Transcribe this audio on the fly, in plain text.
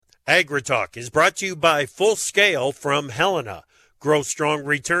AgriTalk is brought to you by Full Scale from Helena. Grow strong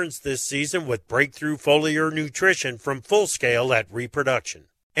returns this season with breakthrough foliar nutrition from Full Scale at Reproduction.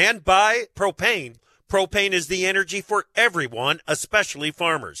 And by Propane. Propane is the energy for everyone, especially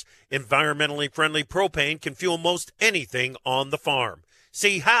farmers. Environmentally friendly propane can fuel most anything on the farm.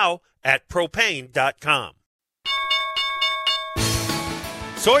 See how at propane.com.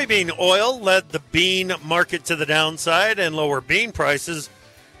 Soybean oil led the bean market to the downside, and lower bean prices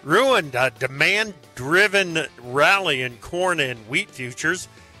ruined a demand-driven rally in corn and wheat futures.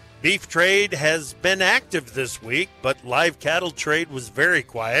 Beef trade has been active this week, but live cattle trade was very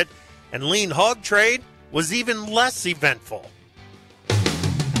quiet, and lean hog trade was even less eventful.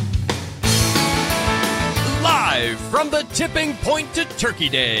 Live from the tipping point to Turkey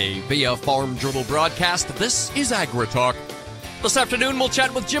Day via Farm Journal broadcast, this is AgriTalk. This afternoon, we'll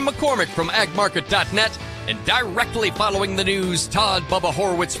chat with Jim McCormick from agmarket.net, and directly following the news, Todd Bubba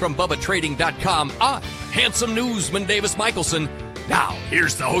Horowitz from BubbaTrading.com. I'm handsome newsman Davis Michelson. Now,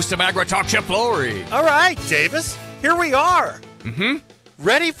 here's the host of AgriTalk, Chip Lowry. All right, Davis, here we are. Mm-hmm.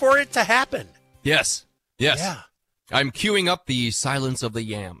 Ready for it to happen. Yes. Yeah. I'm queuing up the silence of the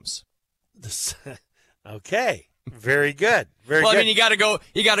yams. Okay. Very good. Very well, good. I mean,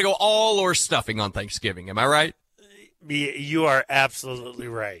 you gotta go all or stuffing on Thanksgiving. Am I right? You are absolutely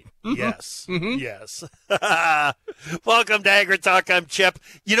right. Mm-hmm. Yes. Mm-hmm. Yes. Welcome to AgriTalk. I'm Chip.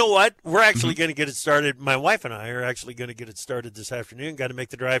 You know what? We're actually going to get it started. My wife and I are actually going to get it started this afternoon. Got to make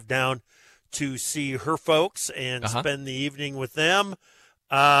the drive down to see her folks and spend the evening with them.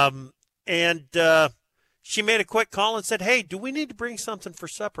 She made a quick call and said, "Hey, do we need to bring something for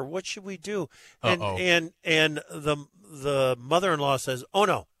supper? What should we do?" And the mother-in-law says,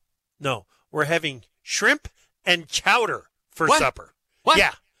 "Oh no, we're having shrimp and chowder for supper." What?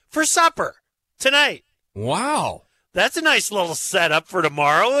 Yeah, for supper tonight. Wow, that's a nice little setup for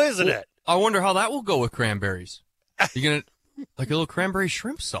tomorrow, isn't it? I wonder how that will go with cranberries. You gonna like a little cranberry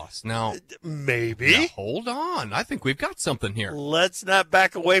shrimp sauce? Now, maybe. Now, hold on, I think we've got something here. Let's not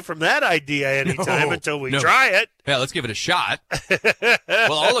back away from that idea anytime until we try it. Yeah, let's give it a shot.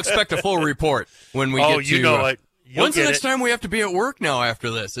 Well, I'll expect a full report when we get to. Oh, you know it. When's the next time we have to be at work now after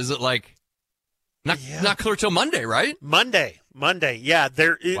this? Is it like not clear till Monday, right? Monday. Yeah,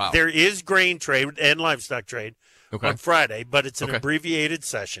 there is grain trade and livestock trade on Friday, but it's an abbreviated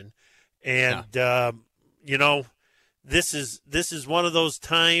session, and this is one of those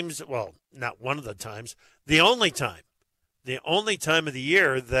times. Well, not one of the times. The only time of the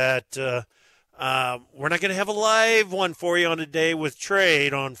year that we're not going to have a live one for you on a day with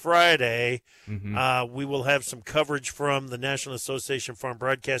trade on Friday. Mm-hmm. We will have some coverage from the National Association Farm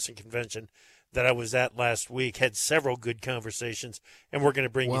Broadcasting Convention that I was at last week. Had several good conversations, and we're going to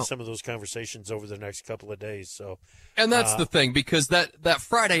bring you some of those conversations over the next couple of days. So, and that's the thing, because that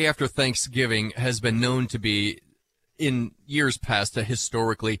Friday after Thanksgiving has been known to be, in years past, a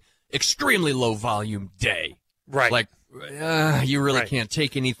historically extremely low volume day. Right. Like, you really can't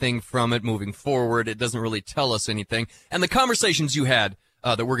take anything from it moving forward. It doesn't really tell us anything. And the conversations you had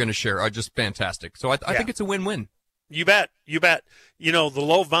that we're going to share are just fantastic. So I think it's a win-win. You bet. You know, the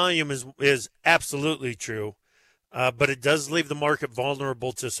low volume is absolutely true, but it does leave the market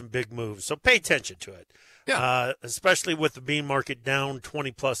vulnerable to some big moves. So pay attention to it. Yeah. Especially with the bean market down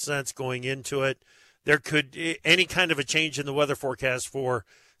 20+ cents going into it. There could any kind of a change in the weather forecast for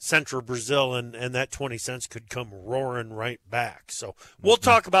central Brazil, and that 20 cents could come roaring right back. So we'll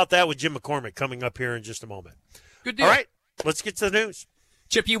talk about that with Jim McCormick coming up here in just a moment. Good deal. All right, let's get to the news.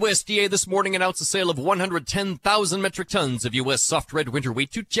 Chip, USDA this morning announced a sale of 110,000 metric tons of U.S. soft red winter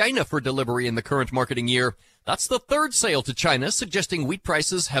wheat to China for delivery in the current marketing year. That's the third sale to China, suggesting wheat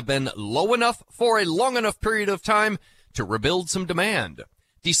prices have been low enough for a long enough period of time to rebuild some demand.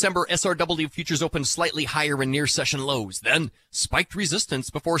 December SRW futures opened slightly higher in near-session lows, then spiked resistance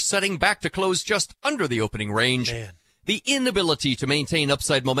before setting back to close just under the opening range. Man. The inability to maintain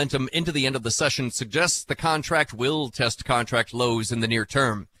upside momentum into the end of the session suggests the contract will test contract lows in the near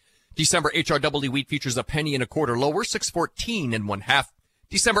term. December HRW wheat futures a penny and a quarter lower, 6.14 1/2.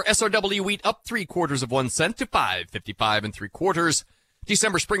 December SRW wheat up 3/4 of 1 cent to 5.55 3/4.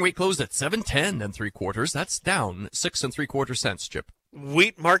 December spring wheat closed at 7.10 3/4. That's down 6 3/4 cents, Chip.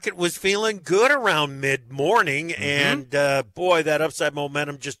 Wheat market was feeling good around mid-morning, and boy, that upside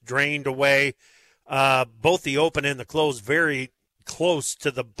momentum just drained away. Both the open and the close very close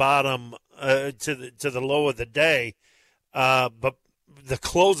to the bottom, to the low of the day, but the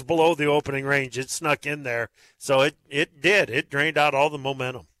close below the opening range, it snuck in there. So it drained out all the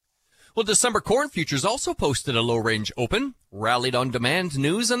momentum. Well, December corn futures also posted a low-range open, rallied on demand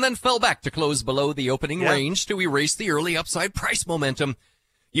news, and then fell back to close below the opening range to erase the early upside price momentum.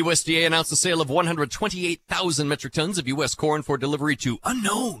 USDA announced the sale of 128,000 metric tons of U.S. corn for delivery to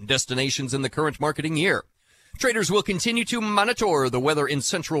unknown destinations in the current marketing year. Traders will continue to monitor the weather in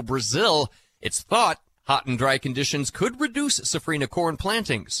central Brazil. It's thought hot and dry conditions could reduce safrinha corn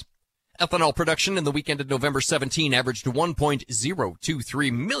plantings. Ethanol production in the week ended November 17 averaged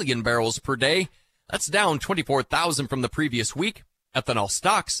 1.023 million barrels per day. That's down 24,000 from the previous week. Ethanol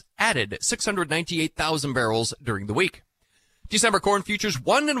stocks added 698,000 barrels during the week. December corn futures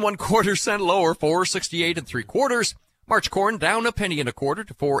 1 1/4 cent lower, 4.68 3/4. March corn down a penny and a quarter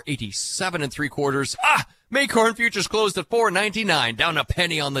to 4.87 3/4. May corn futures closed at 4.99, down a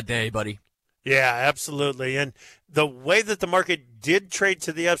penny on the day, buddy. Yeah, absolutely. And the way that the market did trade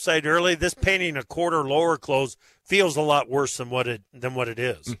to the upside early, this penny and a quarter lower close feels a lot worse than what it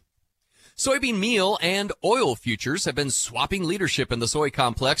is. Soybean meal and oil futures have been swapping leadership in the soy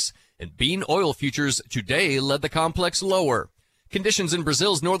complex, and bean oil futures today led the complex lower. Conditions in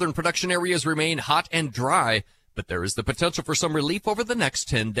Brazil's northern production areas remain hot and dry, but there is the potential for some relief over the next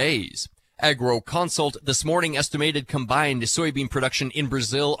 10 days. AgriConsult this morning estimated combined soybean production in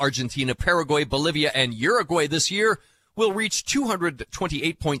Brazil, Argentina, Paraguay, Bolivia, and Uruguay this year will reach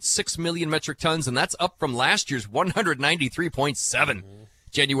 228.6 million metric tons, and that's up from last year's 193.7.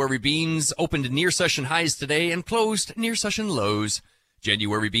 January beans opened near session highs today and closed near session lows.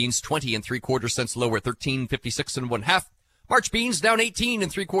 January beans 20 3/4 cents lower, 13.56 1/2. March beans down 18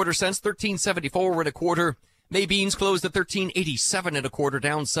 3/4 cents, 13.74 1/4. May beans closed at 13.87 1/4,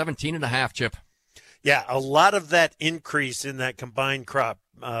 down 17 1/2, Chip. Yeah, a lot of that increase in that combined crop,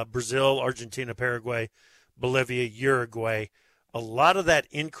 Brazil, Argentina, Paraguay, Bolivia, Uruguay, a lot of that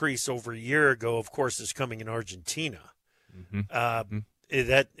increase over a year ago, of course, is coming in Argentina.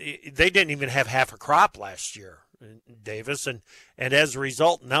 That they didn't even have half a crop last year, Davis, and as a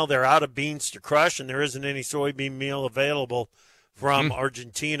result, now they're out of beans to crush, and there isn't any soybean meal available from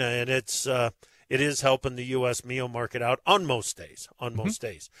Argentina, and it is helping the U.S. meal market out on most days. All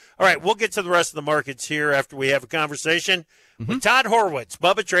right, we'll get to the rest of the markets here after we have a conversation with Todd Horwitz,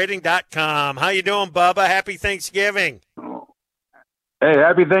 BubbaTrading.com. How you doing, Bubba? Happy Thanksgiving. Hey,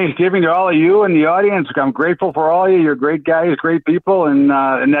 happy Thanksgiving to all of you and the audience. I'm grateful for all of you. You're great guys, great people, and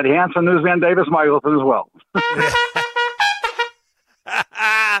that handsome newsman, Davis Michelson, as well.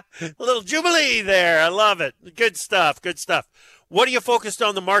 A little jubilee there. I love it. Good stuff. What are you focused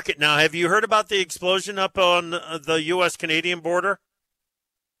on the market now? Have you heard about the explosion up on the U.S.-Canadian border?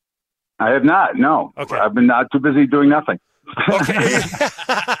 I have not, no. Okay. I've been too busy doing nothing. Okay.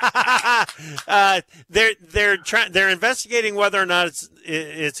 They're investigating whether or not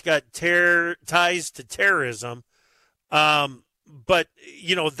it's got ties to terrorism. But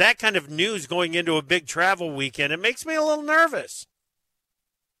you know, that kind of news going into a big travel weekend, it makes me a little nervous.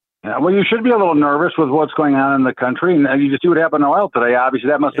 Yeah, well, you should be a little nervous with what's going on in the country, and you just see what happened to oil today. Obviously,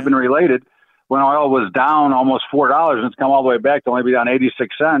 that must have been related when oil was down almost $4, and it's come all the way back to only be down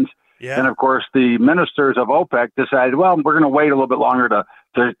 86 cents. Yeah. And, of course, the ministers of OPEC decided, well, we're going to wait a little bit longer to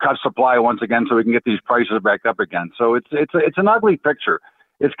cut supply once again so we can get these prices back up again. So it's an ugly picture.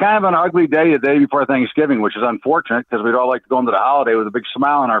 It's kind of an ugly day, the day before Thanksgiving, which is unfortunate because we'd all like to go into the holiday with a big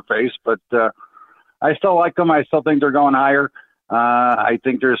smile on our face. But I still like them. I still think they're going higher. I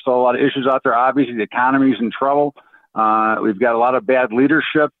think there's still a lot of issues out there. Obviously, the economy's in trouble. We've got a lot of bad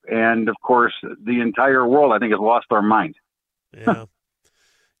leadership. And, of course, the entire world, I think, has lost their mind. Yeah.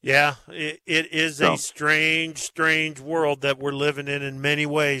 Yeah, it is a strange world that we're living in many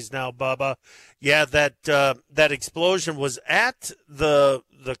ways now, Bubba. Yeah, that explosion was at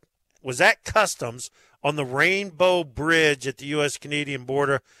was at Customs on the Rainbow Bridge at the U.S.-Canadian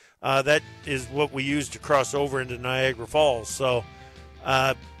border. That is what we use to cross over into Niagara Falls. So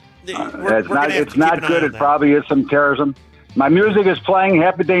it's not good. It probably is some terrorism. My music is playing.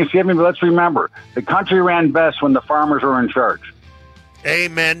 Happy Thanksgiving, but let's remember, the country ran best when the farmers were in charge.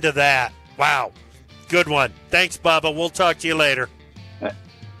 Amen to that. Wow. Good one. Thanks, Bubba. We'll talk to you later.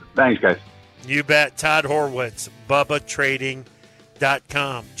 Thanks, guys. You bet. Todd Horwitz,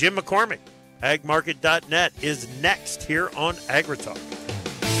 BubbaTrading.com. Jim McCormick, AgMarket.net is next here on AgriTalk.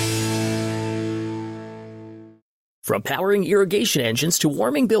 From powering irrigation engines to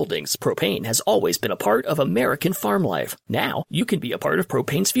warming buildings, propane has always been a part of American farm life. Now, you can be a part of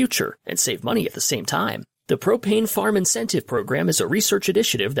propane's future and save money at the same time. The Propane Farm Incentive Program is a research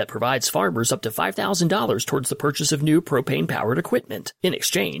initiative that provides farmers up to $5,000 towards the purchase of new propane-powered equipment. In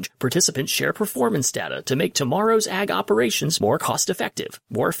exchange, participants share performance data to make tomorrow's ag operations more cost-effective,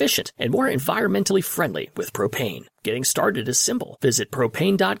 more efficient, and more environmentally friendly with propane. Getting started is simple. Visit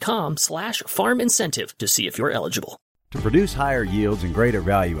propane.com/farm incentive to see if you're eligible. To produce higher yields and greater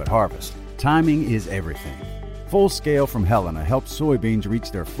value at harvest, timing is everything. Full Scale from Helena helps soybeans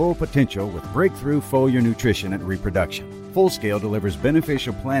reach their full potential with breakthrough foliar nutrition and reproduction. Full Scale delivers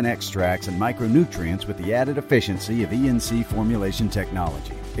beneficial plant extracts and micronutrients with the added efficiency of ENC formulation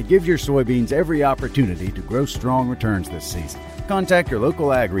technology. It gives your soybeans every opportunity to grow strong returns this season. Contact your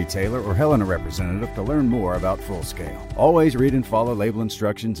local ag retailer or Helena representative to learn more about Full Scale. Always read and follow label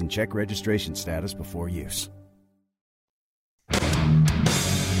instructions and check registration status before use.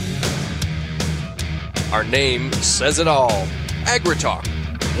 Our name says it all. AgriTalk.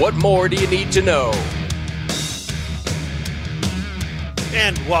 What more do you need to know?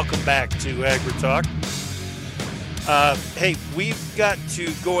 And welcome back to AgriTalk. Hey, we've got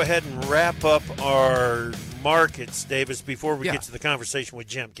to go ahead and wrap up our markets, Davis, before we get to the conversation with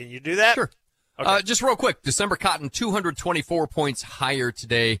Jim. Can you do that? Sure. Okay. Just real quick, December cotton, 224 points higher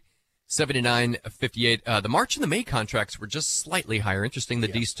today, 79.58. The March and the May contracts were just slightly higher. Interesting, the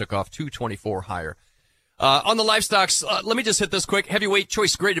D's took off 224 higher. On the livestocks, let me just hit this quick. Heavyweight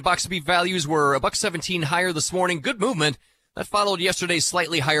choice graded box beef values were $1.17 higher this morning. Good movement. That followed yesterday's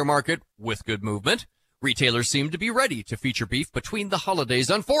slightly higher market with good movement. Retailers seem to be ready to feature beef between the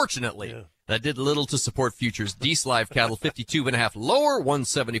holidays, unfortunately. Yeah. That did little to support futures. Deese live cattle 52.5 lower,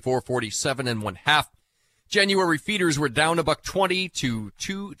 174.47 and 1/2. January feeders were down $1.20 to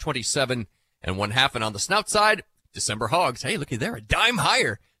 227 and 1/2. And on the snout side, December hogs, hey, looky there, a dime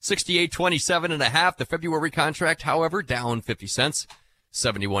higher. 68.27 and 1/2. The February contract, however, down 50 cents,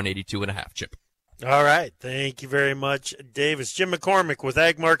 71.82 and 1/2. Chip. All right. Thank you very much, Davis. Jim McCormick with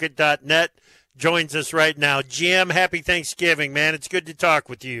agmarket.net joins us right now. Jim, happy Thanksgiving, man. It's good to talk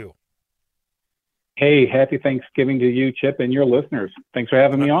with you. Hey, happy Thanksgiving to you, Chip, and your listeners. Thanks for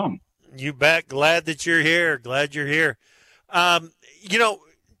having me on. You bet. Glad that you're here. Glad you're here.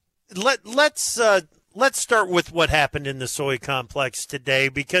 Let's start with what happened in the soy complex today,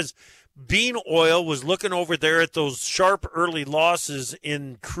 because bean oil was looking over there at those sharp early losses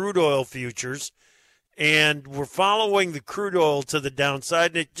in crude oil futures, and we're following the crude oil to the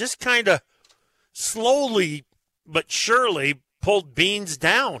downside, and it just kind of slowly but surely pulled beans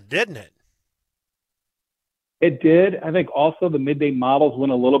down, didn't it? It did. I think also the midday models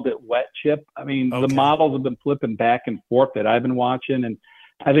went a little bit wet, Chip. I mean, The models have been flipping back and forth that I've been watching, and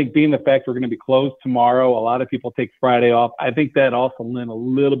I think being the fact we're going to be closed tomorrow, a lot of people take Friday off. I think that also lent a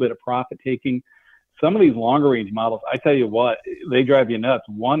little bit of profit taking. Some of these longer range models, I tell you what, they drive you nuts.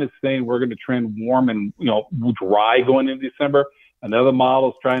 One is saying we're going to trend warm and dry going into December. Another model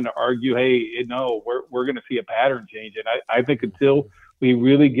is trying to argue, hey, no, we're going to see a pattern change. And I think until we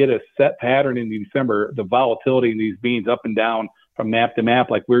really get a set pattern in December, the volatility in these beans up and down from map to map,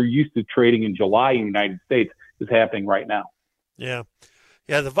 like we're used to trading in July in the United States, is happening right now. Yeah.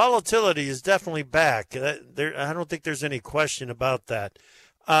 Yeah, the volatility is definitely back. I don't think there's any question about that.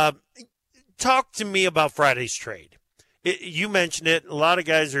 Talk to me about Friday's trade. You mentioned it. A lot of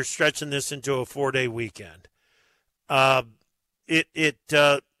guys are stretching this into a 4-day weekend. We're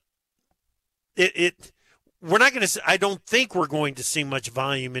not going to. I don't think we're going to see much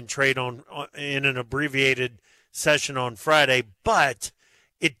volume in trade in an abbreviated session on Friday, but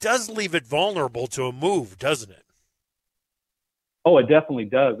it does leave it vulnerable to a move, doesn't it? Oh, it definitely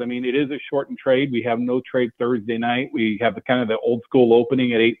does. I mean, it is a shortened trade. We have no trade Thursday night. We have the old school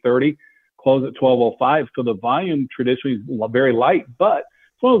opening at 8:30, close at 12:05. So the volume traditionally is very light, but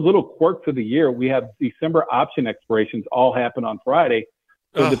it's one of those little quirks of the year. We have December option expirations all happen on Friday.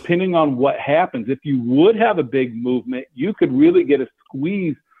 So depending on what happens, if you would have a big movement, you could really get a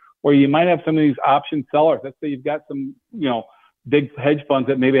squeeze where you might have some of these option sellers. Let's say you've got some, big hedge funds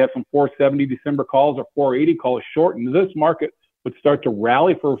that maybe have some 470 December calls or 480 calls shortened. This market would start to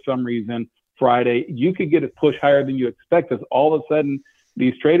rally for some reason Friday. You could get a push higher than you expect, as all of a sudden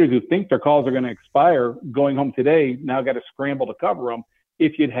these traders who think their calls are going to expire going home today now got to scramble to cover them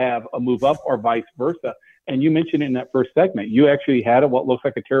if you'd have a move up or vice versa. And you mentioned in that first segment, you actually had what looks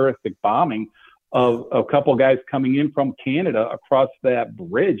like a terroristic bombing of a couple guys coming in from Canada across that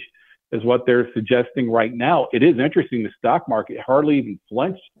bridge is what they're suggesting right now. It is interesting. The stock market hardly even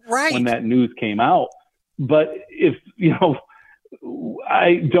flinched when that news came out. But if,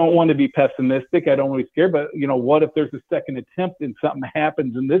 I don't want to be pessimistic. I don't want to be scared, but what if there's a second attempt and something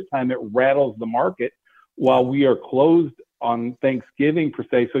happens and this time it rattles the market while we are closed on Thanksgiving per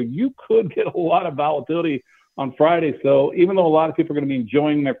se. So you could get a lot of volatility on Friday. So even though a lot of people are going to be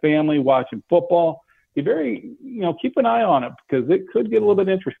enjoying their family, watching football, be very, keep an eye on it because it could get a little bit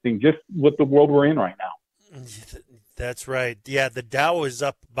interesting just with the world we're in right now. That's right. Yeah. The Dow is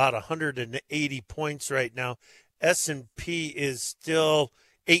up about 180 points right now. S&P is still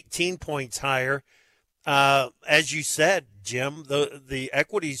 18 points higher. As you said, Jim, the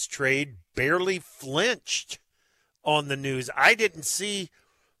equities trade barely flinched on the news. I didn't see.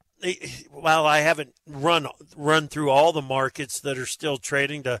 Well, I haven't run through all the markets that are still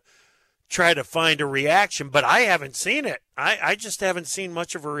trading to try to find a reaction, but I haven't seen it. I just haven't seen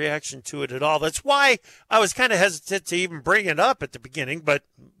much of a reaction to it at all. That's why I was kind of hesitant to even bring it up at the beginning, but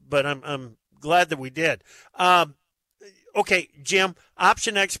I'm glad that we did. Okay, Jim,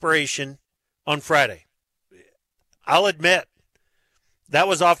 option expiration on Friday. I'll admit that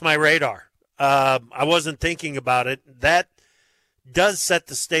was off my radar. I wasn't thinking about it. That does set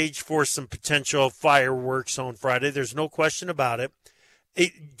the stage for some potential fireworks on Friday. There's no question about it.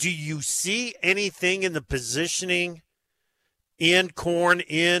 Do you see anything in the positioning in corn,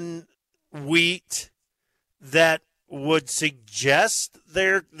 in wheat, that would suggest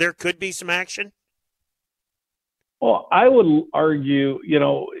there could be some action? Well, I would argue,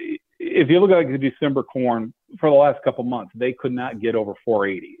 if you look at the December corn for the last couple months, they could not get over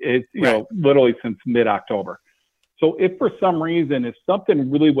 480. It's, literally since mid-October. So if for some reason, if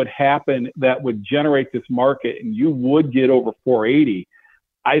something really would happen that would generate this market and you would get over 480,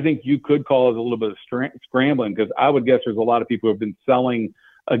 I think you could call it a little bit of scrambling, because I would guess there's a lot of people who have been selling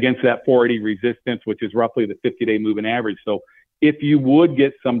against that 480 resistance, which is roughly the 50-day moving average. So if you would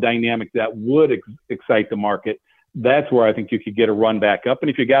get some dynamic that would excite the market, that's where I think you could get a run back up. And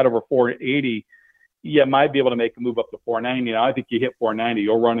if you got over 480, you might be able to make a move up to 490. Now, I think you hit 490,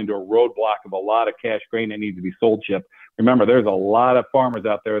 you'll run into a roadblock of a lot of cash grain that needs to be sold, Chip. Remember, there's a lot of farmers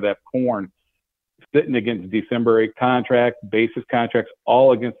out there that have corn sitting against December contract, basis contracts,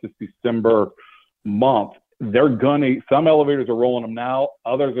 all against this December month. Some elevators are rolling them now.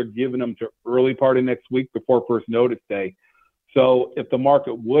 Others are giving them to early part of next week before first notice day. So if the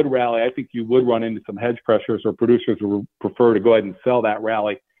market would rally, I think you would run into some hedge pressures, or producers would prefer to go ahead and sell that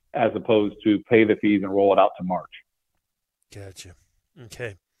rally as opposed to pay the fees and roll it out to March. Gotcha.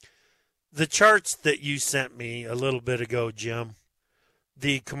 Okay. The charts that you sent me a little bit ago, Jim,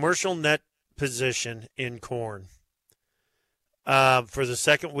 the commercial net position in corn for the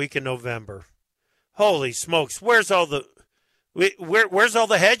second week in November. Holy smokes! Where's all the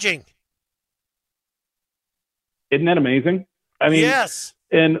hedging? Isn't that amazing? I mean, yes.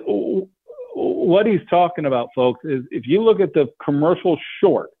 And what he's talking about, folks, is if you look at the commercial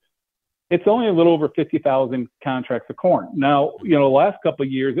short, it's only a little over 50,000 contracts of corn. Now, the last couple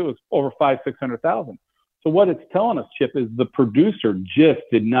of years, it was over 500,000-600,000. So what it's telling us, Chip, is the producer just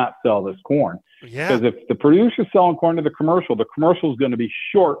did not sell this corn. Yeah. Because if the producer's selling corn to the commercial is going to be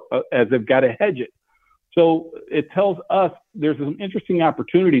short as they've got to hedge it. So it tells us there's some interesting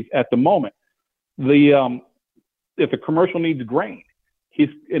opportunities at the moment. If the commercial needs grain,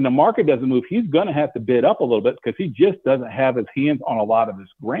 and the market doesn't move, he's going to have to bid up a little bit because he just doesn't have his hands on a lot of this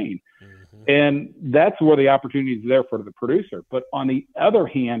grain. Mm-hmm. And that's where the opportunity is there for the producer. But on the other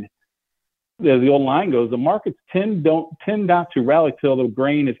hand, as the old line goes, the markets tend not to rally till the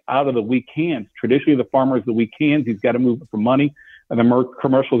grain is out of the weak hands. Traditionally, the farmer is the weak hands. He's got to move it for money, and the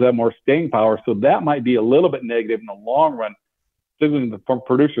commercials have more staying power. So that might be a little bit negative in the long run. The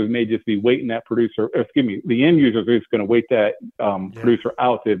producers may just be waiting the end users are just going to wait that producer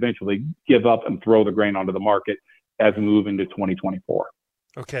out to eventually give up and throw the grain onto the market as we move into 2024.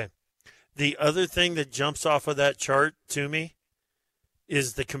 Okay. The other thing that jumps off of that chart to me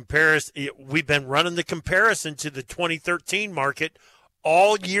is the comparison. We've been running the comparison to the 2013 market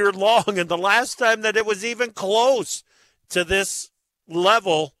all year long, and the last time that it was even close to this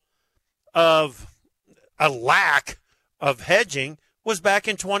level of a lack of hedging was back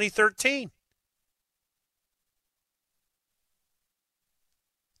in 2013.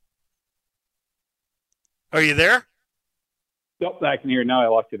 Are you there? Yep, I can hear you now. I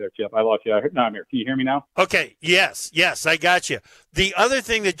lost you there, Chip. I lost you. Now I'm here. Can you hear me now? Okay. Yes, I got you. The other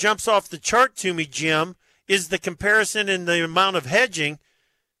thing that jumps off the chart to me, Jim, is the comparison in the amount of hedging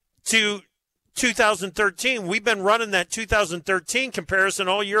to 2013. We've been running that 2013 comparison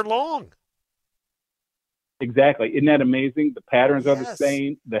all year long. Exactly. Isn't that amazing? The patterns are the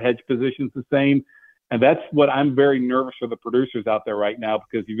same. The hedge position's the same. And that's what I'm very nervous for the producers out there right now,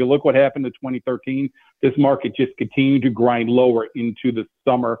 because if you look what happened in 2013, this market just continued to grind lower into the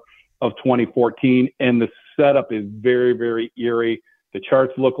summer of 2014. And the setup is very, very eerie. The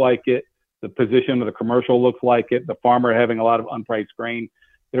charts look like it. The position of the commercial looks like it. The farmer having a lot of unpriced grain.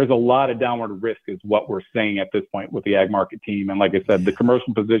 There's a lot of downward risk is what we're saying at this point with the ag market team. And like I said, the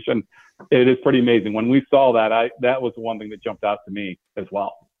commercial position, it is pretty amazing. When we saw that, that was the one thing that jumped out to me as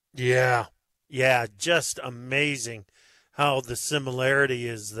well. Yeah, just amazing how the similarity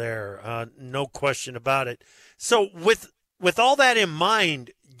is there. No question about it. So with all that in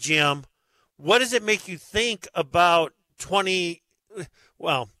mind, Jim, what does it make you think about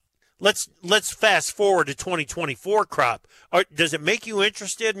let's fast forward to 2024 crop. Does it make you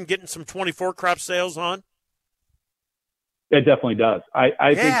interested in getting some 24 crop sales on? It definitely does.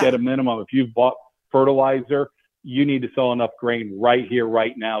 I think at a minimum, if you've bought fertilizer, you need to sell enough grain right here,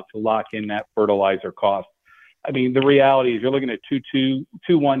 right now to lock in that fertilizer cost. I mean, the reality is you're looking at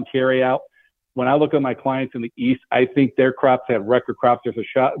 2-1 carry out. When I look at my clients in the East, I think their crops have record crops.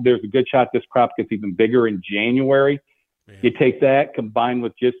 There's a good shot this crop gets even bigger in January. Yeah. You take that combined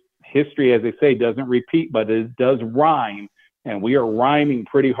with just history, as they say, doesn't repeat, but it does rhyme. And we are rhyming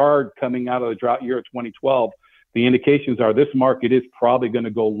pretty hard coming out of the drought year of 2012. The indications are this market is probably going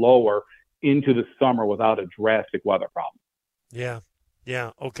to go lower into the summer without a drastic weather problem. Yeah.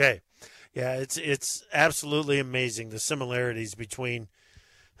 Okay. Yeah, it's absolutely amazing, the similarities between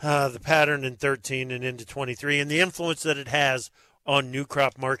the pattern in 13 and into 23 and the influence that it has on new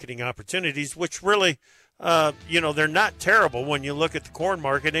crop marketing opportunities, which really, they're not terrible when you look at the corn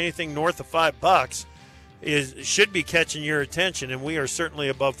market. Anything north of $5 should be catching your attention, and we are certainly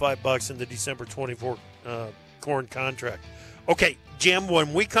above $5 in the December 24 corn contract. Okay, Jim,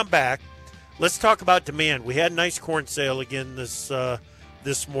 when we come back, let's talk about demand. We had a nice corn sale again this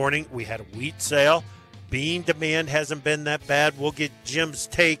morning. We had a wheat sale. Bean demand hasn't been that bad. We'll get Jim's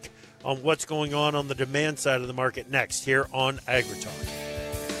take on what's going on the demand side of the market next here on AgriTalk.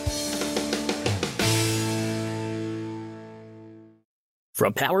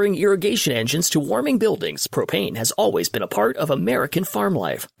 From powering irrigation engines to warming buildings, propane has always been a part of American farm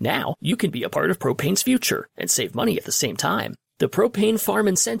life. Now, you can be a part of propane's future and save money at the same time. The Propane Farm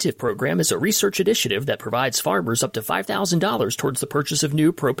Incentive Program is a research initiative that provides farmers up to $5,000 towards the purchase of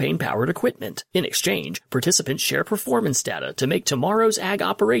new propane-powered equipment. In exchange, participants share performance data to make tomorrow's ag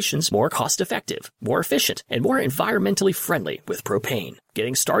operations more cost-effective, more efficient, and more environmentally friendly with propane.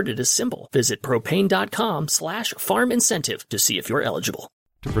 Getting started is simple. Visit propane.com/farm incentive to see if you're eligible.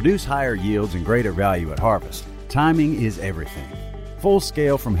 To produce higher yields and greater value at harvest, timing is everything. Full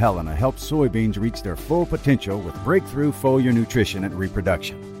Scale from Helena helps soybeans reach their full potential with breakthrough foliar nutrition and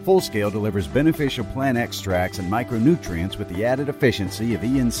reproduction. Full Scale delivers beneficial plant extracts and micronutrients with the added efficiency of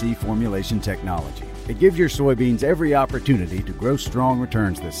ENC formulation technology. It gives your soybeans every opportunity to grow strong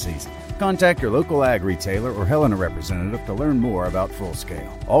returns this season. Contact your local ag retailer or Helena representative to learn more about Full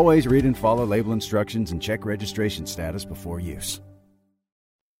Scale. Always read and follow label instructions and check registration status before use.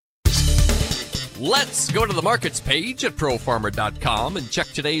 Let's go to the markets page at profarmer.com and check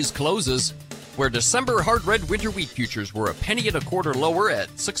today's closes, where December hard red winter wheat futures were a penny and a quarter lower at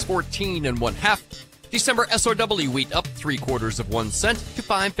 $6.14 1/2. December SOW wheat up 3/4 1 cent to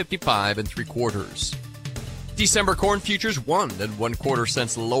 $5.55 3/4. December corn futures 1 1/4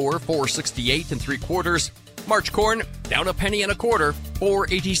 cents lower, $4.68 3/4. March corn down a penny and a quarter,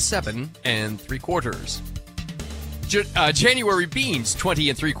 $4.87 3/4. January beans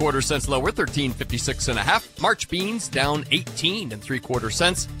 20 3/4 cents lower, $13.56 1/2. March beans down 18 3/4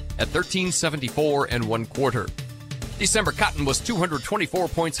 cents at $13.74 1/4. December cotton was 224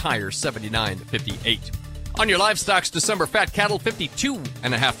 points higher, $79.58. On your livestock's December fat cattle 52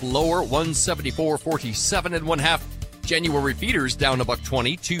 1/2 lower, $174.47 1/2. January feeders down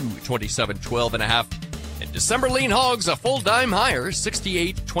 $1.20 to $27.12 1/2. And December lean hogs a full dime higher,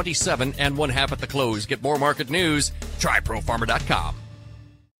 $68.27 1/2 at the close. Get more market news. Try profarmer.com.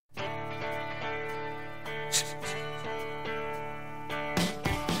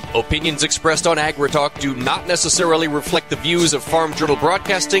 Opinions expressed on AgriTalk do not necessarily reflect the views of Farm Journal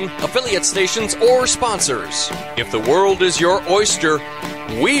Broadcasting, affiliate stations, or sponsors. If the world is your oyster,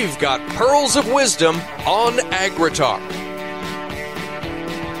 we've got pearls of wisdom on AgriTalk.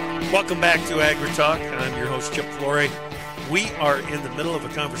 Welcome back to AgriTalk. I'm your host, Chip Flory. We are in the middle of a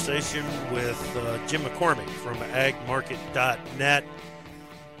conversation with Jim McCormick from agmarket.net.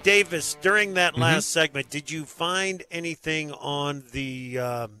 Davis, during that last segment, did you find anything on the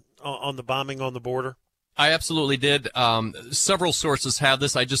bombing on the border? I absolutely did. Several sources have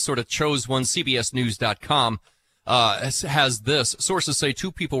this. I just sort of chose one. CBSNews.com has this. Sources say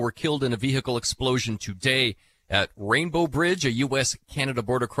 2 people were killed in a vehicle explosion today at Rainbow Bridge, a U.S.-Canada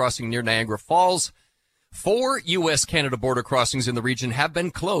border crossing near Niagara Falls. 4 U.S.-Canada border crossings in the region have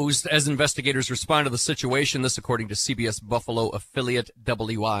been closed as investigators respond to the situation. This according to CBS Buffalo affiliate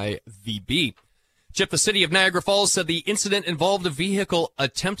WIVB. Chip, the city of Niagara Falls said the incident involved a vehicle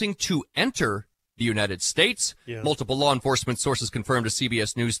attempting to enter the United States. Yeah. Multiple law enforcement sources confirmed to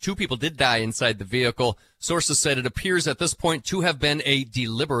CBS News 2 people did die inside the vehicle. Sources said it appears at this point to have been a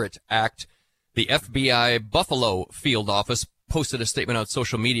deliberate act. The FBI Buffalo field office posted a statement on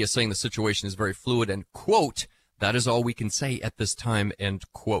social media saying the situation is very fluid and, quote, that is all we can say at this time, end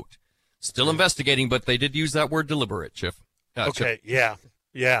quote. Still investigating, but they did use that word deliberate, Chip. Okay, Chip.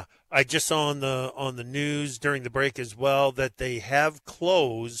 Yeah. I just saw on the news during the break as well that they have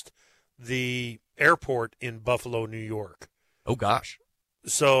closed the airport in Buffalo, New York. Oh gosh.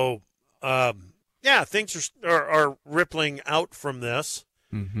 So, things are rippling out from this,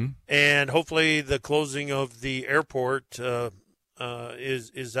 and hopefully the closing of the airport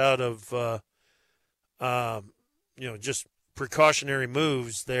is out of just precautionary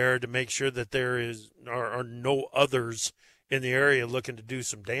moves there to make sure that there are no others in the area looking to do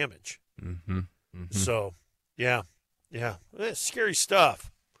some damage. So, it's scary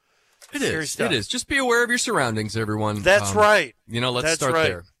stuff. It is. Just be aware of your surroundings, everyone. That's right. Let's start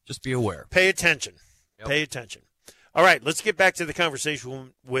there. Just be aware. Pay attention. Yep. Pay attention. All right, let's get back to the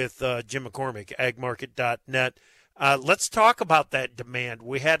conversation with Jim McCormick, agmarket.net. Let's talk about that demand.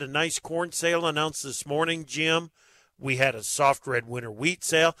 We had a nice corn sale announced this morning, Jim. We had a soft red winter wheat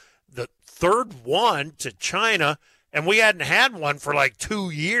sale, the third one to China, and we hadn't had one for like 2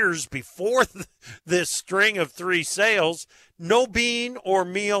 years before this string of 3 sales. No bean or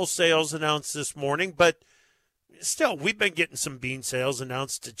meal sales announced this morning, but still, we've been getting some bean sales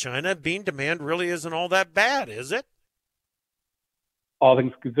announced to China. Bean demand really isn't all that bad, is it? All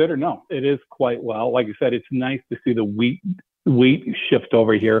things considered, no, it is quite well. Like you said, it's nice to see the wheat shift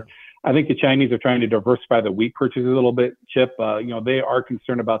over here. I think the Chinese are trying to diversify the wheat purchases a little bit, Chip. They are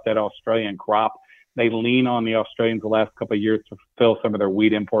concerned about that Australian crop. They lean on the Australians the last couple of years to fulfill some of their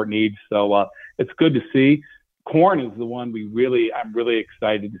wheat import needs. So it's good to see. Corn is the one I'm really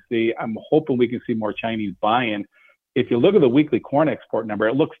excited to see. I'm hoping we can see more Chinese buy-in. If you look at the weekly corn export number,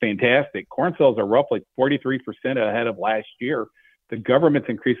 it looks fantastic. Corn sales are roughly 43% ahead of last year. The government's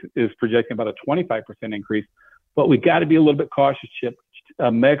increase is projecting about a 25% increase, but we got to be a little bit cautious, Chip.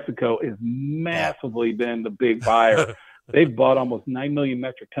 Mexico has massively been the big buyer. They've bought almost 9 million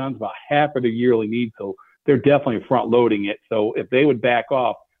metric tons, about half of their yearly need. So they're definitely front loading it. So if they would back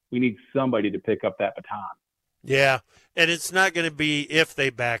off, we need somebody to pick up that baton. Yeah, and it's not going to be if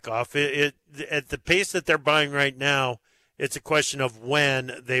they back off. At the pace that they're buying right now, it's a question of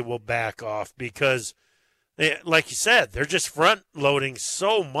when they will back off because, like you said, they're just front loading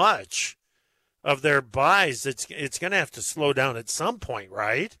so much of their buys. It's going to have to slow down at some point,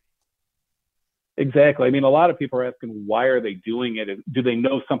 right? Exactly. I mean, a lot of people are asking, why are they doing it? Do they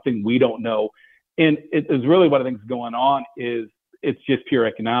know something we don't know? And it is really what I think is going on is it's just pure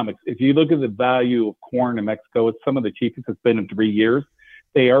economics. If you look at the value of corn in Mexico, it's some of the cheapest it's been in 3 years.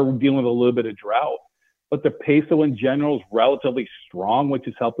 They are dealing with a little bit of drought, but the peso in general is relatively strong, which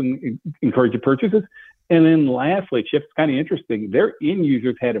is helping encourage the purchases. And then lastly, Chip, it's kind of interesting. Their end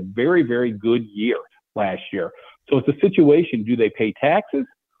users had a very, very good year last year. So it's a situation, do they pay taxes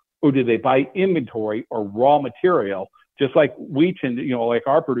or do they buy inventory or raw material? Just like we tend to, like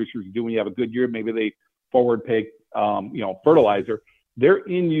our producers do when you have a good year, maybe they forward pay fertilizer. Their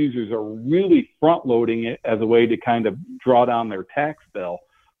end users are really front loading it as a way to kind of draw down their tax bill.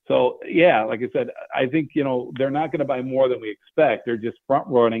 So yeah, like I said, I think, they're not going to buy more than we expect. They're just front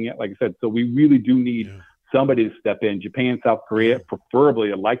running it, like I said. So we really do need somebody to step in. Japan, South Korea,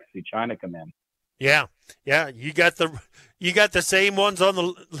 preferably. I'd like to see China come in. Yeah. You got the same ones on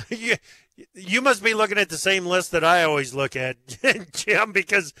the. You must be looking at the same list that I always look at, Jim,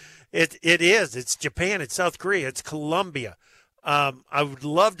 because it's Japan, it's South Korea, it's Colombia. I would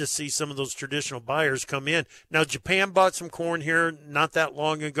love to see some of those traditional buyers come in. Now, Japan bought some corn here not that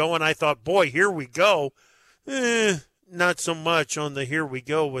long ago, and I thought, boy, here we go. Not so much on the here we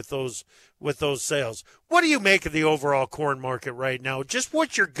go with those sales. What do you make of the overall corn market right now? Just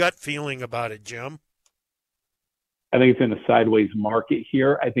what's your gut feeling about it, Jim? I think it's in a sideways market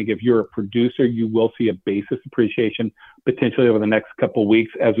here. I think if you're a producer, you will see a basis appreciation potentially over the next couple of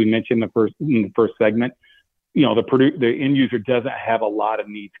weeks, as we mentioned in the first segment. The end user doesn't have a lot of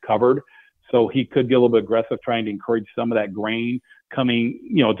needs covered, so he could get a little bit aggressive trying to encourage some of that grain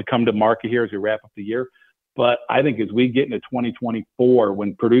to come to market here as we wrap up the year. But I think as we get into 2024,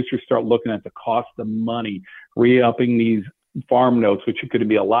 when producers start looking at the cost of money, re-upping these farm notes, which could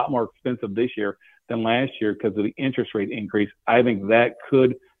be a lot more expensive this year than last year because of the interest rate increase, I think that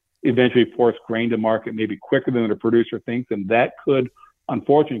could eventually force grain to market maybe quicker than the producer thinks, and that could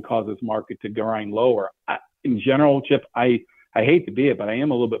unfortunately cause this market to grind lower. In general, Chip, I hate to be it, but I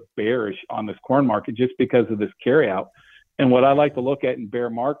am a little bit bearish on this corn market just because of this carryout. And what I like to look at in bear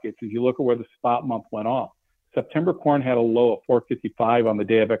markets is you look at where the spot month went off. September corn had a low of 455 on the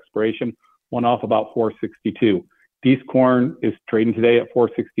day of expiration, went off about 462. East corn is trading today at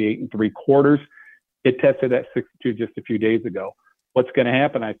 468 3/4. It tested at 62 just a few days ago. What's going to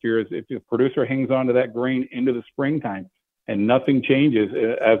happen, I fear, is if the producer hangs on to that grain into the springtime and nothing changes,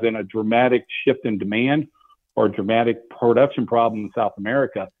 as in a dramatic shift in demand or a dramatic production problem in South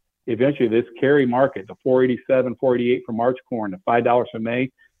America, eventually this carry market, the 487, 488 for March corn, the $5 for May,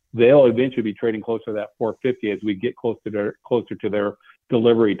 they'll eventually be trading closer to that 450 as we get closer to their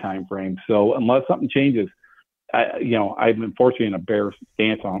delivery time frame. So unless something changes, I'm unfortunately in a bear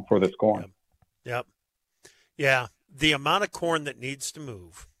stance on for this corn. Yep. Yeah. The amount of corn that needs to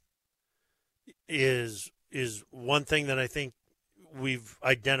move is one thing that I think we've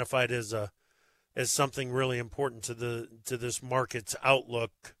identified as something really important to this market's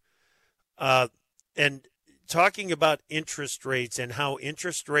outlook. And talking about interest rates and how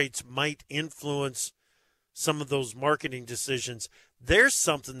interest rates might influence some of those marketing decisions, there's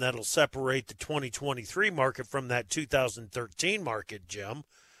something that'll separate the 2023 market from that 2013 market, Jim.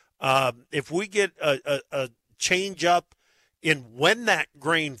 If we get a change up in when that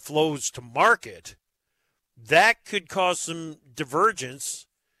grain flows to market, that could cause some divergence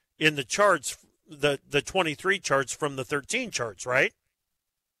in the charts, the 23 charts from the 13 charts, right?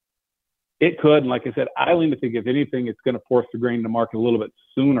 It could. And like I said, I lean to think if anything, it's going to force the grain to market a little bit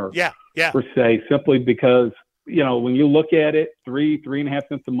sooner. Yeah. Per se, simply because, when you look at it, 3.5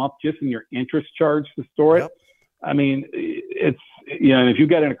 cents a month just in your interest charge to store it. Yep. I mean, it's, and if you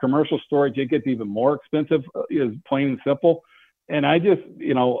got in a commercial storage, it gets even more expensive, is plain and simple. And I just,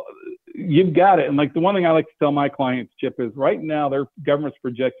 you've got it. And like the one thing I like to tell my clients, Chip, is right now their government's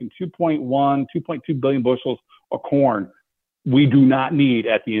projecting 2.2 billion bushels of corn we do not need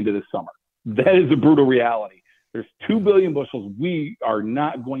at the end of the summer. That is the brutal reality. There's 2 billion bushels we are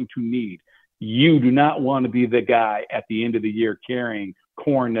not going to need. You do not want to be the guy at the end of the year carrying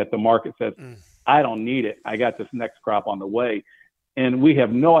corn that the market says, I don't need it. I got this next crop on the way. And we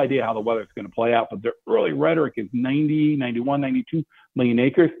have no idea how the weather is going to play out, but the early rhetoric is 90, 91, 92 million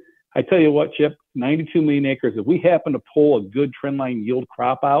acres. I tell you what, Chip, 92 million acres, if we happen to pull a good trendline yield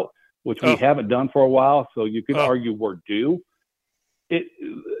crop out, which we haven't done for a while, so you could argue we're due,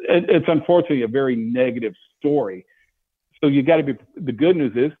 it's unfortunately a very negative story. So you got to be, the good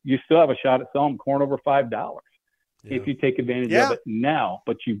news is you still have a shot at selling corn over $5 if you take advantage of it now.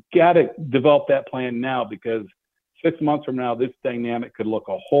 But you've got to develop that plan now, because 6 months from now, this dynamic could look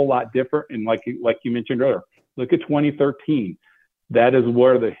a whole lot different. And like you mentioned earlier, look at 2013. That is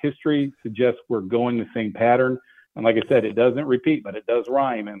where the history suggests we're going the same pattern. And like I said, it doesn't repeat, but it does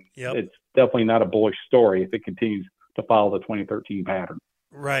rhyme. And it's definitely not a bullish story if it continues to follow the 2013 pattern.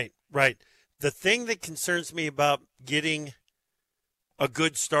 Right. The thing that concerns me about getting a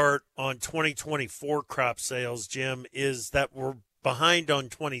good start on 2024 crop sales, Jim, is that we're behind on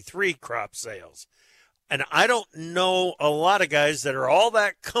 23 crop sales. And I don't know a lot of guys that are all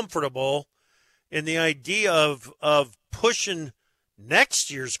that comfortable in the idea of pushing next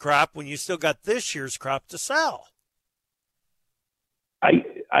year's crop when you still got this year's crop to sell.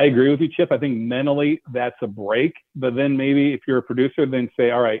 I agree with you, Chip. I think mentally that's a break. But then maybe if you're a producer, then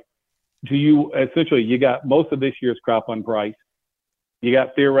say, all right, you got most of this year's crop on price. You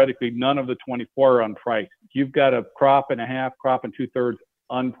got theoretically none of the 24 on price. You've got a crop and a half, crop and 2/3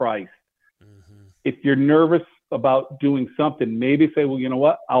 unpriced. Mm-hmm. If you're nervous about doing something, maybe say, well, you know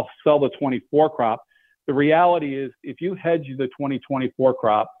what? I'll sell the 24 crop. The reality is if you hedge the 2024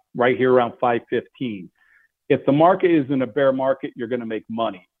 crop right here around 515, if the market is in a bear market, you're going to make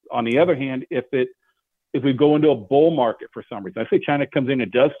money. On the other hand, if we go into a bull market for some reason, I say China comes in and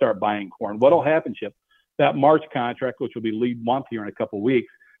does start buying corn, what'll happen, Chip? That March contract, which will be lead month here in a couple of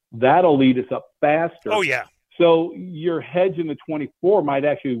weeks, that'll lead us up faster. Oh, yeah. So your hedge in the 24 might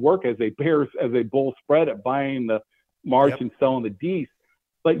actually work as a bull spread at buying the March and selling the D's,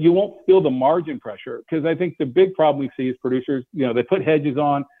 but you won't feel the margin pressure. Because I think the big problem we see is producers, they put hedges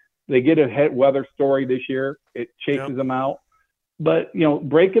on, they get a weather story this year, it chases them out. But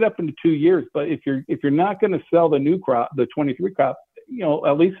break it up into 2 years. But if you're not going to sell the new crop, the 23 crop,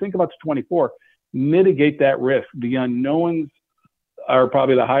 at least think about the 24. Mitigate that risk. The unknowns are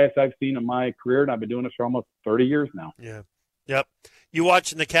probably the highest I've seen in my career, and I've been doing this for almost 30 years now. Yeah. Yep. You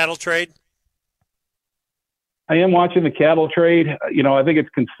watching the cattle trade? I am watching the cattle trade. I think it's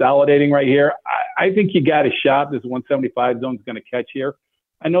consolidating right here. I think you got a shot. This 175 zone is going to catch here.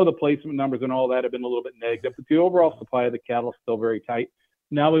 I know the placement numbers and all that have been a little bit negative, but the overall supply of the cattle is still very tight.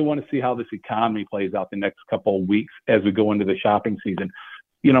 Now we want to see how this economy plays out the next couple of weeks as we go into the shopping season.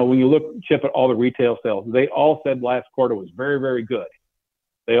 When you look, Chip, at all the retail sales, they all said last quarter was very, very good.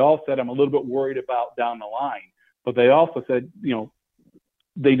 They all said, I'm a little bit worried about down the line. But they also said,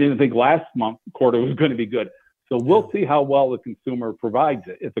 they didn't think last quarter was going to be good. So we'll see how well the consumer provides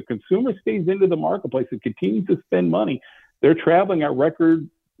it. If the consumer stays into the marketplace and continues to spend money, they're traveling at record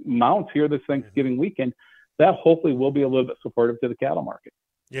amounts here this Thanksgiving weekend. That hopefully will be a little bit supportive to the cattle market.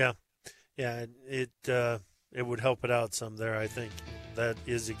 Yeah. It would help it out some there, I think. That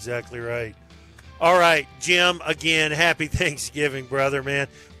is exactly right. All right, Jim, again, happy Thanksgiving, brother, man.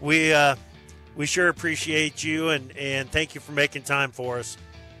 We sure appreciate you, and thank you for making time for us.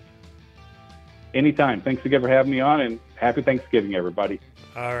 Anytime. Thanks again for having me on, and happy Thanksgiving, everybody.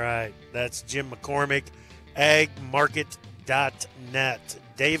 All right, that's Jim McCormick, agmarket.net.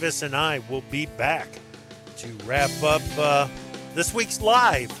 Davis and I will be back to wrap up this week's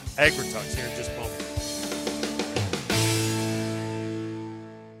live AgriTalks here in just a moment.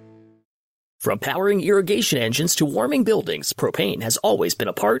 From powering irrigation engines to warming buildings, propane has always been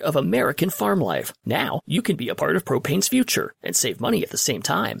a part of American farm life. Now, you can be a part of propane's future and save money at the same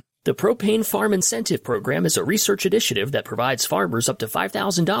time. The Propane Farm Incentive Program is a research initiative that provides farmers up to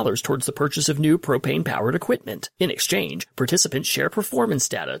 $5,000 towards the purchase of new propane-powered equipment. In exchange, participants share performance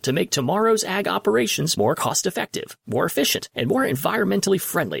data to make tomorrow's ag operations more cost-effective, more efficient, and more environmentally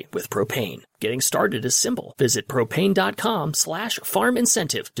friendly with propane. Getting started is simple. Visit propane.com/farm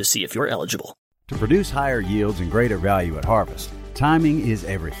incentive to see if you're eligible. To produce higher yields and greater value at harvest, timing is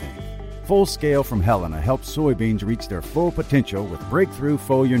everything. Full Scale from Helena helps soybeans reach their full potential with breakthrough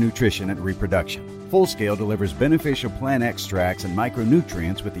foliar nutrition and reproduction. Full Scale delivers beneficial plant extracts and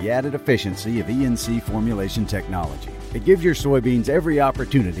micronutrients with the added efficiency of ENC formulation technology. It gives your soybeans every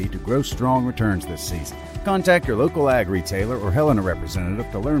opportunity to grow strong returns this season. Contact your local ag retailer or Helena representative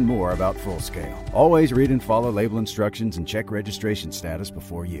to learn more about Full Scale. Always read and follow label instructions and check registration status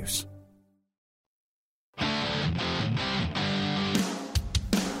before use.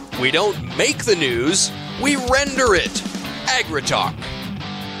 We don't make the news, we render it. AgriTalk.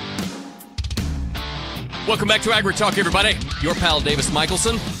 Welcome back to AgriTalk, everybody. Your pal Davis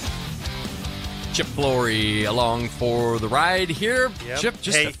Michelson. Chip Flory along for the ride here. Yep. Chip,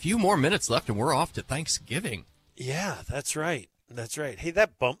 just a few more minutes left and we're off to Thanksgiving. Yeah, that's right. That's right. Hey,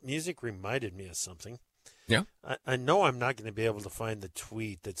 that bump music reminded me of something. Yeah. I know I'm not going to be able to find the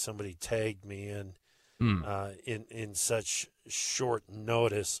tweet that somebody tagged me in such short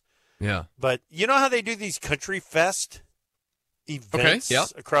notice. Yeah. But you know how they do these country fest events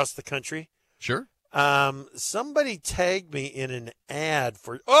across the country? Sure. Somebody tagged me in an ad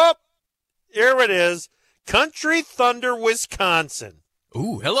for, oh, here it is, Country Thunder, Wisconsin.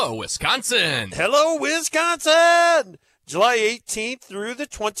 Ooh, hello, Wisconsin. Hello, Wisconsin. July 18th through the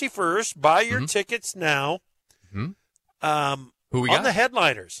 21st. Buy your tickets now. Mm-hmm. Who we got? On the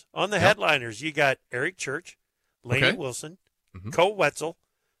headliners, you got Eric Church, Lainey Wilson, Cole Wetzel,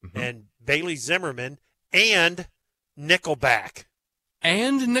 and Bailey Zimmerman, and Nickelback.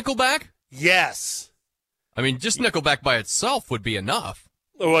 And Nickelback? Yes. I mean, just Nickelback by itself would be enough.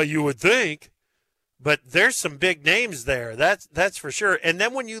 Well, you would think. But there's some big names there. That's for sure. And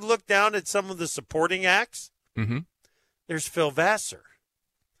then when you look down at some of the supporting acts, there's Phil Vassar.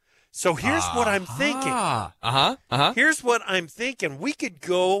 So here's what I'm thinking. Here's what I'm thinking. We could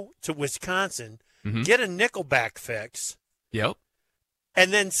go to Wisconsin, get a Nickelback fix. Yep.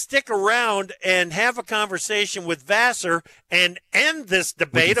 And then stick around and have a conversation with Vassar and end this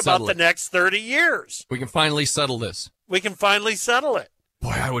debate about the next 30 years. We can finally settle this. We can finally settle it.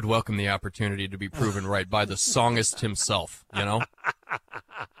 Boy, I would welcome the opportunity to be proven right by the songist himself, you know?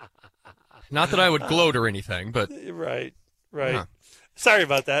 Not that I would gloat or anything, but... Right. Yeah. Sorry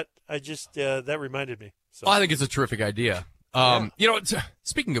about that. I just, that reminded me. So. I think it's a terrific idea. You know,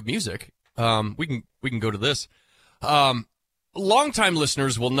 speaking of music, we can go to this. Longtime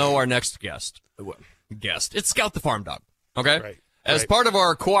listeners will know our next guest. It's Scout the Farm Dog, okay? Right. As part of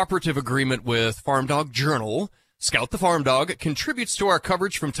our cooperative agreement with Farm Dog Journal, Scout the Farm Dog contributes to our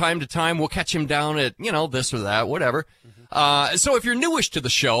coverage from time to time. We'll catch him down at, this or that, whatever. So if you're newish to the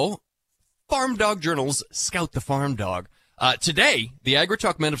show, Farm Dog Journal's Scout the Farm Dog. Today, the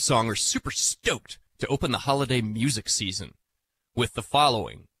AgriTalk Men of Song are super stoked to open the holiday music season with the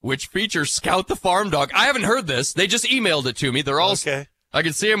following, which features Scout the Farm Dog. I haven't heard this. They just emailed it to me. They're all, okay. I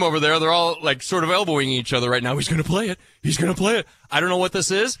can see them over there. They're all like sort of elbowing each other right now. He's going to play it. He's going to play it. I don't know what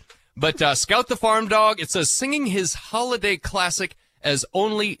this is, but Scout the Farm Dog, it says singing his holiday classic as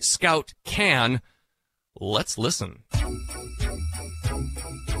only Scout can. Let's listen.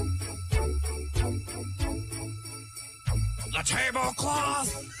 The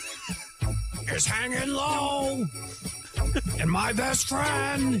tablecloth is hanging low, and my best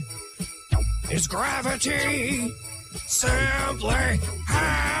friend is gravity. Simply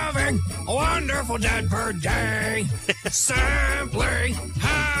having a wonderful dead bird day. Simply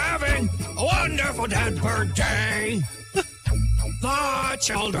having a wonderful dead bird day. The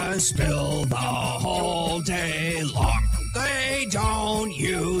children spill the whole day long. They don't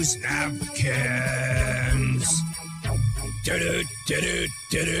use napkins. Do-do, do-do,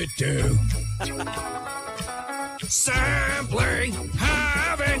 do-do, do. Simply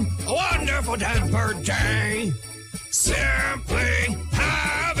having a wonderful dead bird day. Simply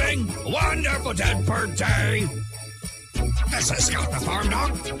having a wonderful dead bird day. This is Scout the Farm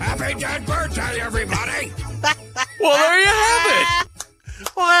Dog. Happy dead birthday, everybody. Well, there you have it.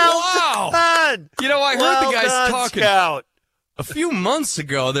 Well done. You know, I heard the guys done, talking Scout. a few months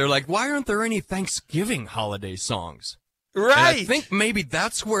ago. They're like, why aren't there any Thanksgiving holiday songs? Right. And I think maybe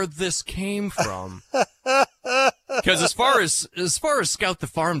that's where this came from. Because as far as Scout the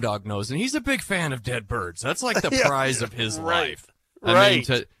Farm Dog knows, and he's a big fan of dead birds. That's like the prize of his life. I mean,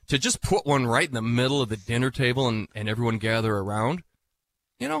 to just put one right in the middle of the dinner table and everyone gather around,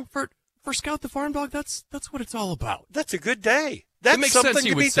 you know, for Scout the Farm Dog, that's what it's all about. That's a good day. That's makes something sense,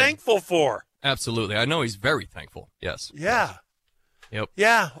 to be thankful for. Absolutely. I know he's very thankful. Yes. Yeah. Yep.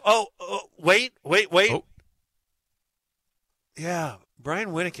 Yeah. Oh, wait. Oh. Yeah.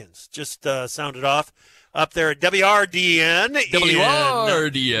 Brian Winnikins just sounded off up there at WRDN.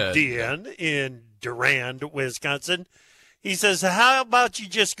 WRDN. In Durand, Wisconsin. He says, how about you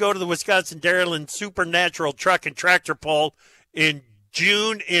just go to the Wisconsin Dairyland Supernatural Truck and Tractor Pull in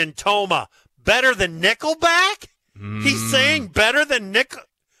June in Toma? Better than Nickelback? He's saying better than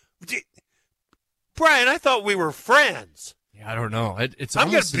Brian, I thought we were friends. Yeah, I don't know. It's I'm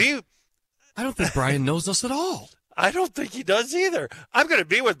going almost to be. I don't think Brian knows us at all. I don't think he does either. I'm going to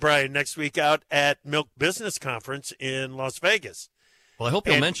be with Brian next week out at Milk Business Conference in Las Vegas. Well, I hope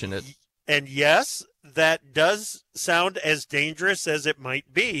you'll mention it. And yes, that does sound as dangerous as it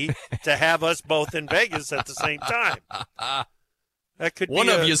might be to have us both in Vegas at the same time. That could one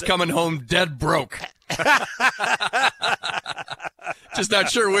be of you's coming home dead broke. Just not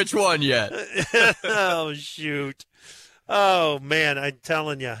sure which one yet. Oh, shoot. Oh, man, I'm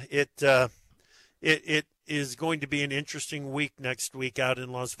telling you, it is going to be an interesting week next week out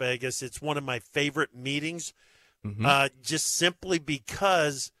in Las Vegas. It's one of my favorite meetings, just simply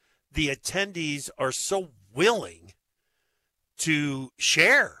because the attendees are so willing to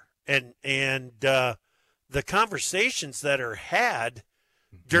share, and the conversations that are had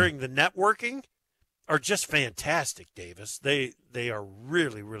during the networking are just fantastic, Davis. They are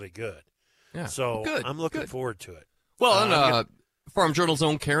really, really good. Yeah. So good, I'm looking forward to it. Well, and Farm Journal's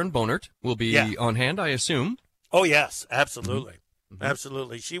own Karen Bonert will be on hand, I assume. Oh, yes, absolutely.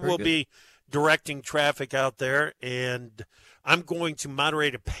 Absolutely. She will be directing traffic out there, and I'm going to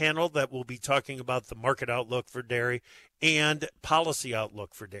moderate a panel that will be talking about the market outlook for dairy and policy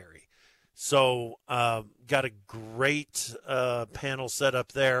outlook for dairy. So got a great panel set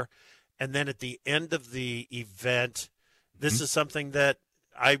up there. And then at the end of the event, this is something that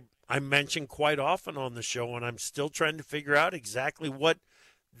I mention quite often on the show, and I'm still trying to figure out exactly what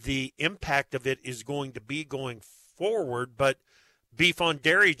the impact of it is going to be going forward. But beef on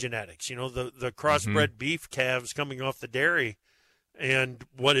dairy genetics, you know, the crossbred beef calves coming off the dairy, and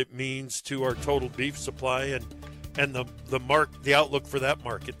what it means to our total beef supply and the outlook for that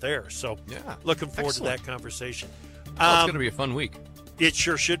market there. So looking forward to that conversation. Well, it's going to be a fun week. It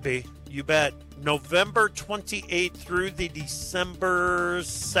sure should be. You bet. November 28th through the December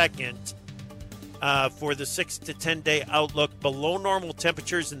 2nd for the 6 to 10 day outlook. Below normal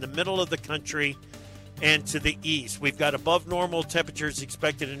temperatures in the middle of the country and to the east. We've got above normal temperatures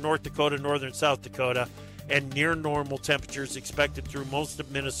expected in North Dakota, northern South Dakota, and near normal temperatures expected through most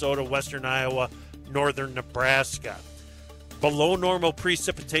of Minnesota, western Iowa, northern Nebraska. Below normal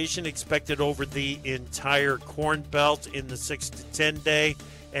precipitation expected over the entire Corn Belt in the 6 to 10 day.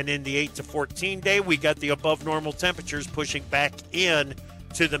 And in the 8 to 14 day, we got the above normal temperatures pushing back in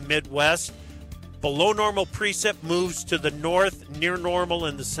to the Midwest. Below normal precip moves to the north, near normal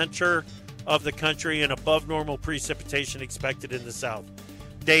in the center of the country, and above normal precipitation expected in the south.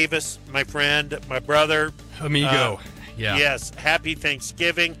 Davis, my friend, my brother. Amigo. Yes, happy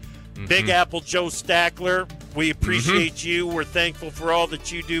Thanksgiving. Big Apple Joe Stackler, we appreciate you. We're thankful for all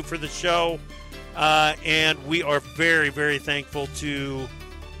that you do for the show. And we are very, very thankful to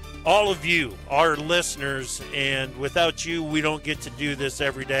all of you, our listeners. And without you, we don't get to do this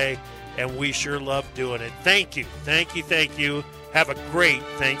every day. And we sure love doing it. Thank you. Thank you. Thank you. Have a great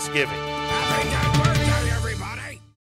Thanksgiving.